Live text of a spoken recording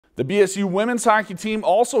The BSU women's hockey team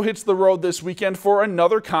also hits the road this weekend for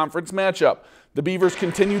another conference matchup. The Beavers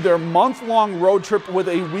continue their month-long road trip with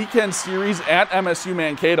a weekend series at MSU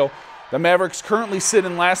Mankato. The Mavericks currently sit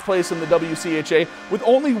in last place in the WCHA with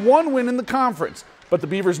only one win in the conference, but the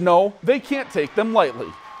Beavers know they can't take them lightly.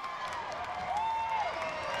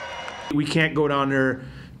 We can't go down there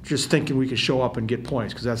just thinking we can show up and get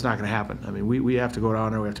points, because that's not going to happen. I mean, we have to go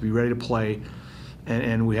down there. We have to be ready to play,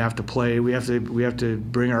 and we have to play. We have to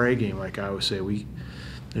bring our A game, like I always say.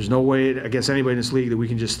 There's no way against anybody in this league that we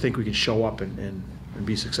can just think we can show up and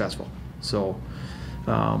be successful. So,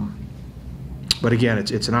 but again,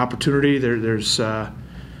 it's an opportunity. There's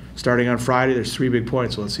starting on Friday. There's 3 big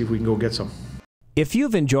points. So let's see if we can go get some. If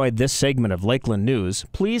you've enjoyed this segment of Lakeland News,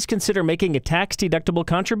 please consider making a tax-deductible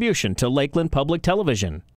contribution to Lakeland Public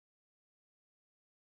Television.